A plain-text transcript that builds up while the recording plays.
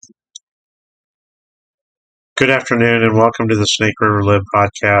Good afternoon and welcome to the Snake River Live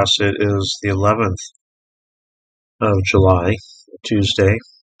podcast. It is the 11th of July, Tuesday.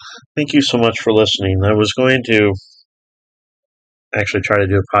 Thank you so much for listening. I was going to actually try to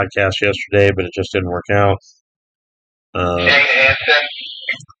do a podcast yesterday, but it just didn't work out.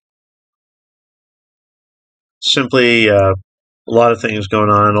 Simply a lot of things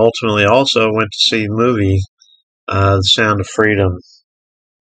going on. Ultimately, also went to see the movie, The Sound of Freedom.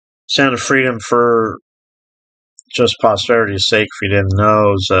 Sound of Freedom, for just posterity's sake, if you didn't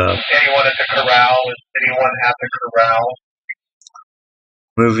know, is anyone at the corral? Is anyone at the corral?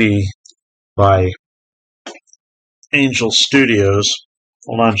 Movie by Angel Studios.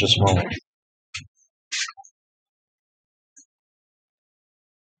 Hold on just a moment.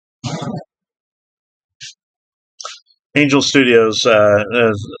 Angel Studios,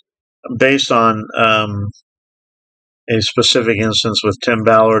 based on a specific instance with Tim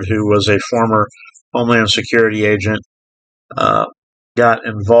Ballard, who was a former Homeland Security agent, got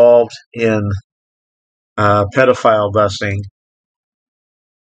involved in pedophile busting,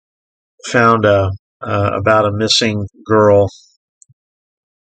 found about a missing girl,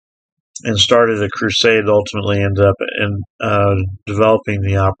 and started a crusade. Ultimately ended up in developing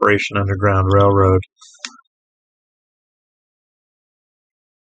the Operation Underground Railroad.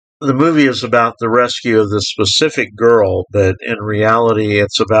 The movie is about the rescue of this specific girl, but in reality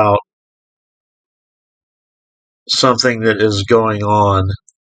it's about something that is going on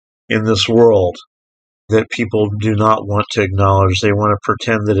in this world that people do not want to acknowledge. They want to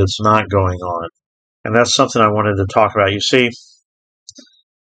pretend that it's not going on. And that's something I wanted to talk about. You see,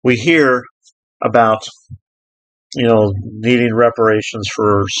 we hear about, needing reparations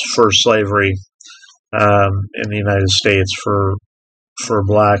for slavery in the United States, for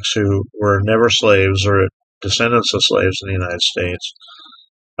blacks who were never slaves or descendants of slaves in the United States,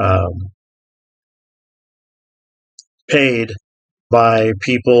 paid by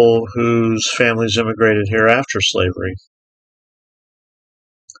people whose families immigrated here after slavery.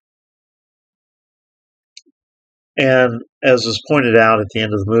 And as is pointed out at the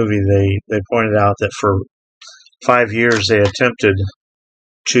end of the movie, they pointed out that for 5 years they attempted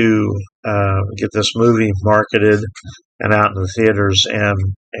to get this movie marketed and out in the theaters,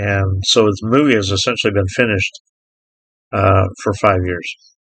 and so the movie has essentially been finished for 5 years.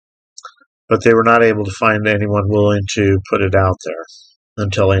 But they were not able to find anyone willing to put it out there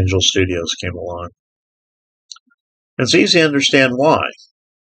until Angel Studios came along. It's easy to understand why.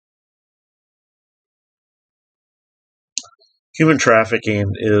 Human trafficking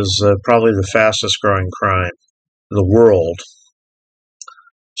is probably the fastest growing crime in the world.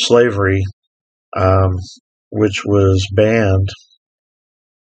 Slavery, which was banned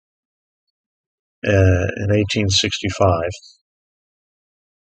in 1865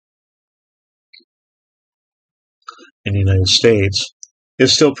 in the United States,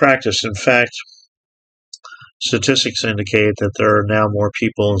 is still practiced. In fact, statistics indicate that there are now more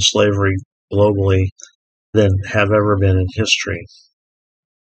people in slavery globally than have ever been in history.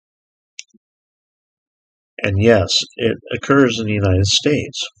 And yes, it occurs in the United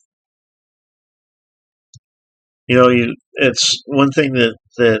States. It's one thing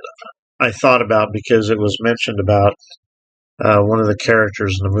that I thought about, because it was mentioned about one of the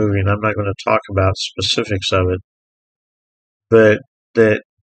characters in the movie, and I'm not going to talk about specifics of it, but that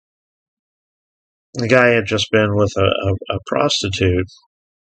the guy had just been with a prostitute,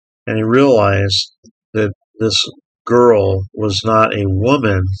 and he realized that this girl was not a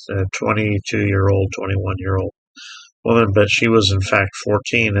woman, a 22-year-old, 21-year-old woman, but she was in fact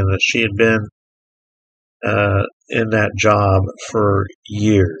 14, and that she had been in that job for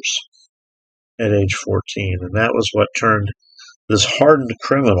years at age 14. And that was what turned this hardened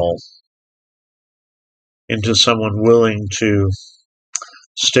criminal into someone willing to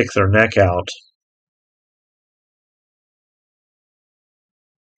stick their neck out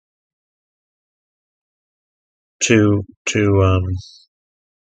to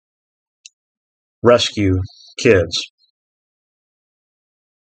rescue kids.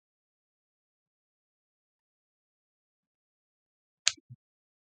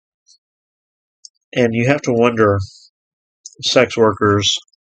 And you have to wonder, sex workers,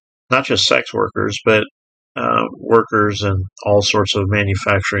 not just sex workers, but workers in all sorts of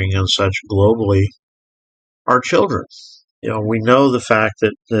manufacturing and such globally, are children. We know the fact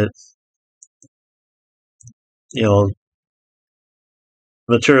that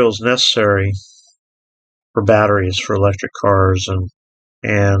materials necessary for batteries for electric cars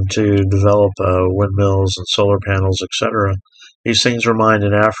and to develop windmills and solar panels, etc. These things are mined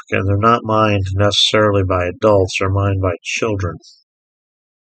in Africa, and they're not mined necessarily by adults, they're mined by children.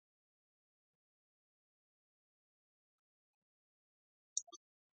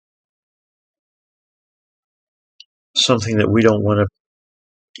 something that we don't want to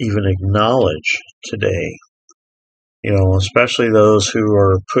even acknowledge today. Especially those who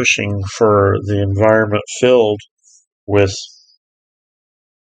are pushing for the environment filled with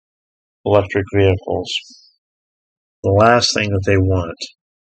electric vehicles. The last thing that they want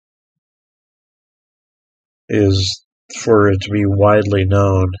is for it to be widely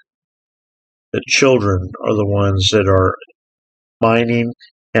known that children are the ones that are mining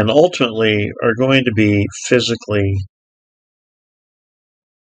and ultimately are going to be physically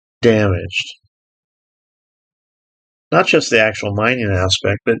damaged. Not just the actual mining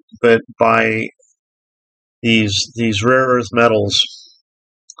aspect, but by these rare earth metals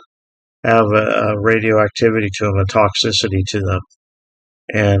have a radioactivity to them, a toxicity to them,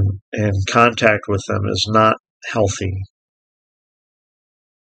 and contact with them is not healthy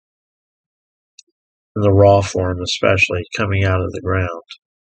in the raw form, especially coming out of the ground.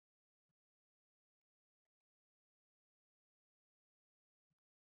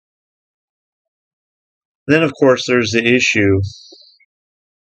 Then, of course, there's the issue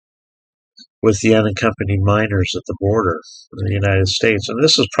with the unaccompanied minors at the border in the United States. And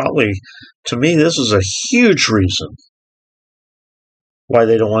this is probably, to me, this is a huge reason why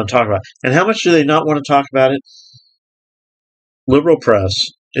they don't want to talk about it. And how much do they not want to talk about it? Liberal press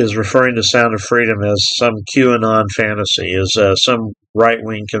is referring to Sound of Freedom as some QAnon fantasy, as some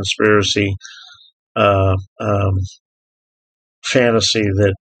right-wing conspiracy fantasy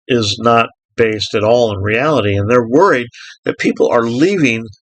that is not based at all in reality. And they're worried that people are leaving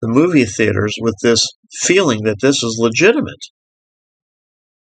the movie theaters with this feeling that this is legitimate.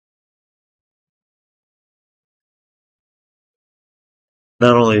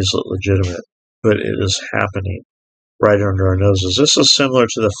 Not only is it legitimate, but it is happening right under our noses. This is similar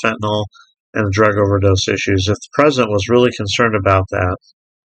to the fentanyl and the drug overdose issues. If the president was really concerned about that,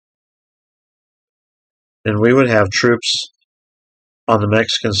 then we would have troops on the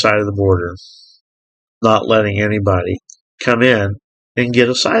Mexican side of the border not letting anybody come in and get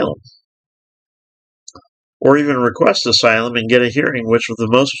asylum. Or even request asylum and get a hearing, which the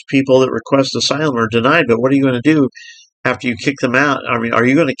most people that request asylum are denied. But what are you going to do after you kick them out? I mean, are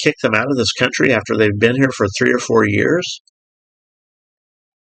you going to kick them out of this country after they've been here for 3 or 4 years?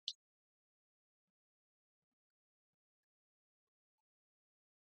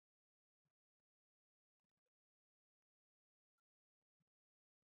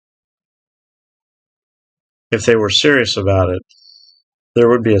 If they were serious about it, there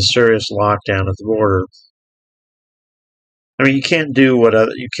would be a serious lockdown at the border. I mean, you can't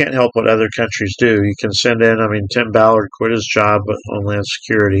help what other countries do. You can send in. I mean, Tim Ballard quit his job with Homeland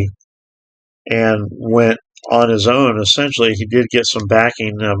Security and went on his own. Essentially, he did get some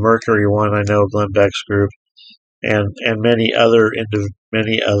backing. Mercury One, I know, Glenn Beck's group, and many other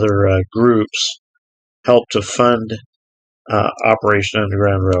groups helped to fund Operation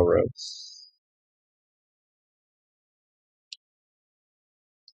Underground Railroad.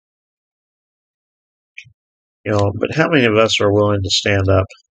 But how many of us are willing to stand up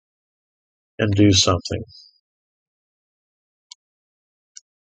and do something?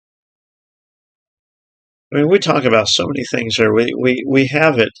 I mean, we talk about so many things here. We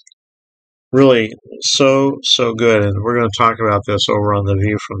have it really so good, and we're going to talk about this over on The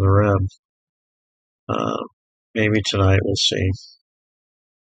View from the Rim. Maybe tonight, we'll see.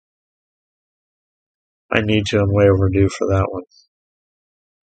 I need to. I'm way overdue for that one.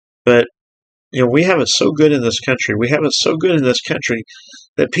 But we have it so good in this country. We have it so good in this country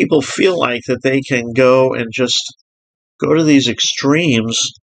that people feel like that they can go and just go to these extremes,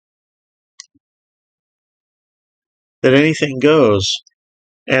 that anything goes,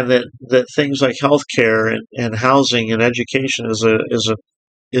 and that things like healthcare and housing and education is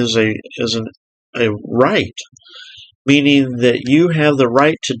a right, meaning that you have the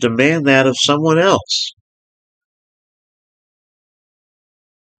right to demand that of someone else.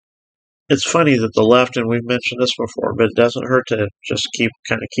 It's funny that the left, and we've mentioned this before, but it doesn't hurt to just keep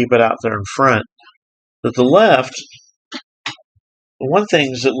it out there in front, that the left, one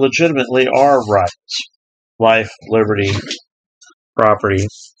things that legitimately are rights: life, liberty, property,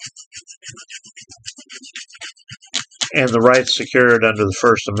 and the rights secured under the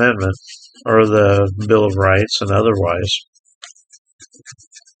First Amendment or the Bill of Rights and otherwise.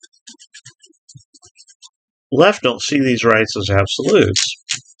 Left don't see these rights as absolutes,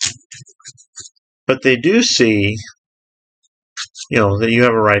 but they do see, that you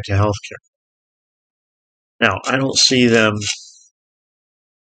have a right to health care. Now, I don't see them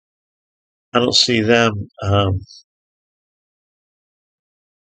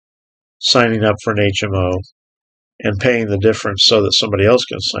signing up for an HMO and paying the difference so that somebody else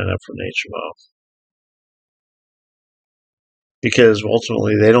can sign up for an HMO. because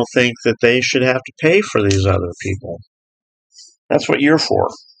ultimately they don't think that they should have to pay for these other people. That's what you're for.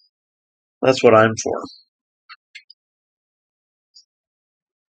 That's what I'm for.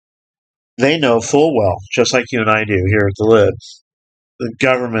 They know full well, just like you and I do here at the Lid, the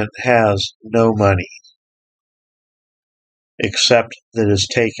government has no money except that is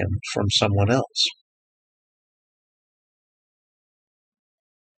taken from someone else.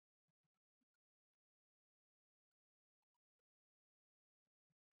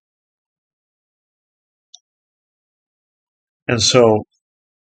 And so,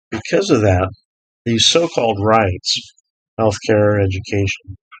 because of that, these so-called rights, healthcare,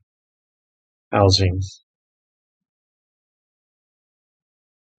 education, housing,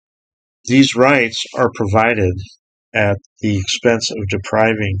 these rights are provided at the expense of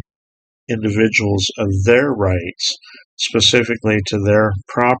depriving individuals of their rights, specifically to their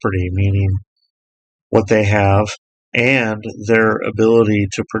property, meaning what they have and their ability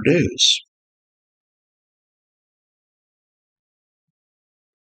to produce.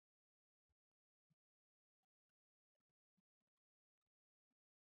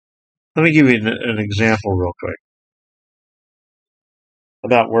 Let me give you an example real quick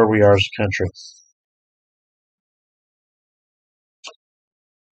about where we are as a country.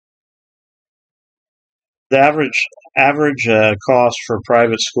 The average cost for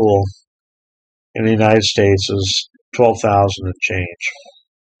private school in the United States is $12,000 and change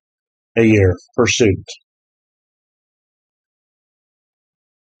a year per student.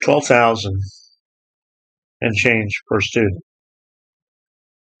 $12,000 and change per student.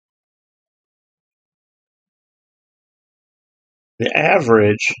 The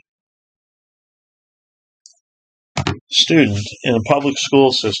average student in a public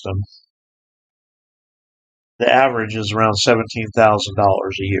school system, the average is around $17,000 a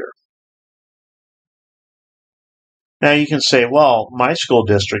year. Now you can say, well, my school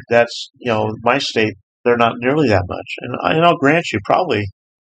district, that's, my state, they're not nearly that much. And I'll grant you, probably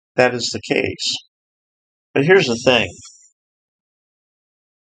that is the case. But here's the thing.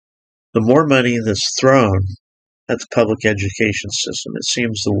 The more money that's thrown at the public education system, it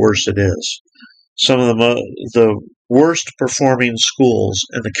seems the worse it is. Some of the worst performing schools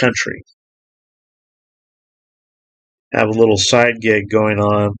in the country have a little side gig going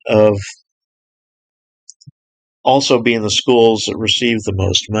on of also being the schools that receive the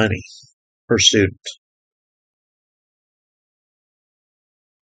most money per student.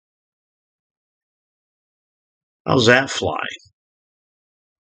 How's that fly?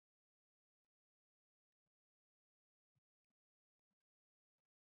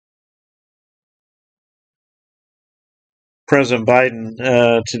 President Biden,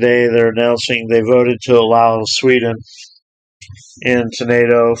 today they're announcing they voted to allow Sweden into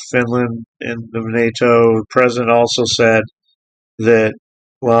NATO, Finland into NATO. The president also said that,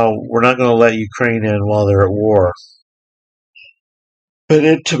 well, we're not going to let Ukraine in while they're at war. But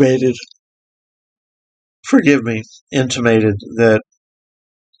intimated that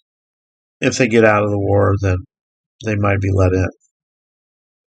if they get out of the war, then they might be let in.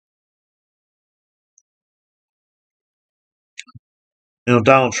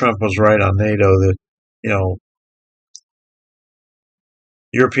 Donald Trump was right on NATO that,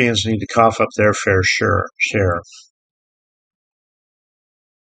 Europeans need to cough up their fair share.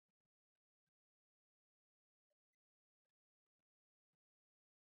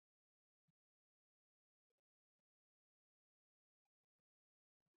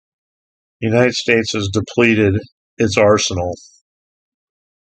 The United States has depleted its arsenal.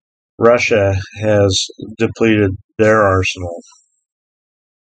 Russia has depleted their arsenal.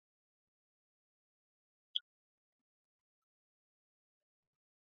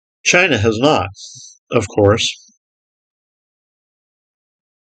 China has not, of course.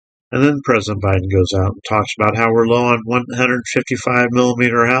 And then President Biden goes out and talks about how we're low on 155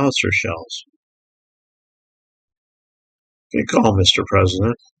 millimeter howitzer shells. Good call, Mr.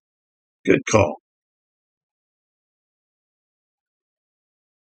 President. Good call.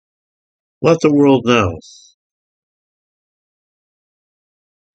 Let the world know.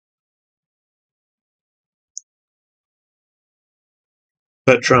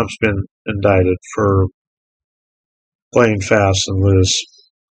 But Trump's been indicted for playing fast and loose,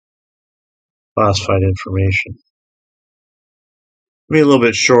 classified information. Be a little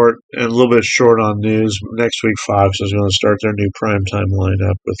bit short on news. Next week, Fox is going to start their new primetime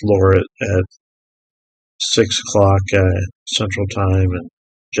lineup with Laura at 6 o'clock Central Time, and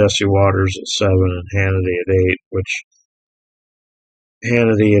Jesse Waters at 7, and Hannity at 8. Which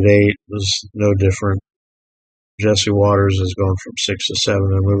Hannity at 8 was no different. Jesse Waters is going from 6 to 7.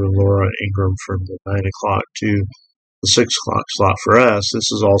 They're moving Laura Ingraham from the 9 o'clock to the 6 o'clock slot for us.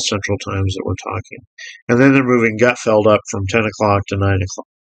 This is all Central Times that we're talking. And then they're moving Gutfeld up from 10 o'clock to 9 o'clock.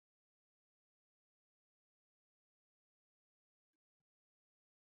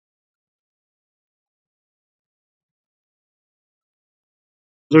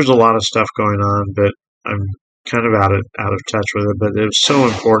 There's a lot of stuff going on, but I'm kind of out of touch with it. But it was so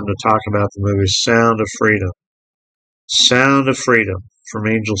important to talk about the movie Sound of Freedom. Sound of Freedom from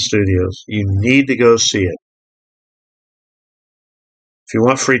Angel Studios. You need to go see it. If you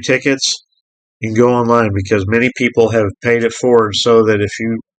want free tickets, you can go online because many people have paid it forward so that if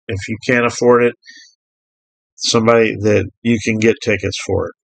you can't afford it, somebody that you can get tickets for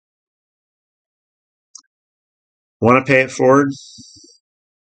it. Want to pay it forward?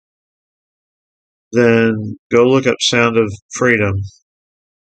 Then go look up Sound of Freedom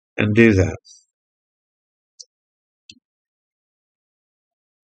and do that.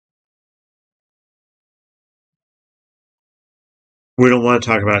 We don't want to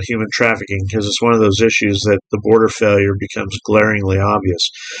talk about human trafficking because it's one of those issues that the border failure becomes glaringly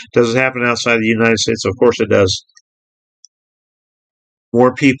obvious. Does it happen outside the United States? Of course it does.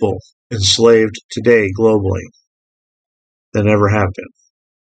 More people enslaved today globally than ever have been.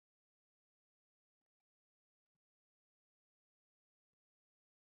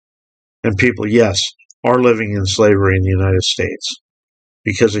 And people, yes, are living in slavery in the United States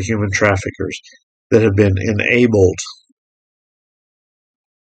because of human traffickers that have been enabled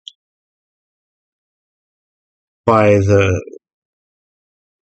by the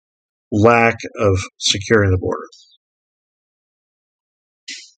lack of securing the border.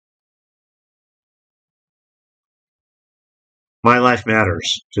 My life matters.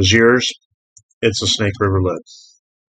 Does yours? It's a Snake River Lit.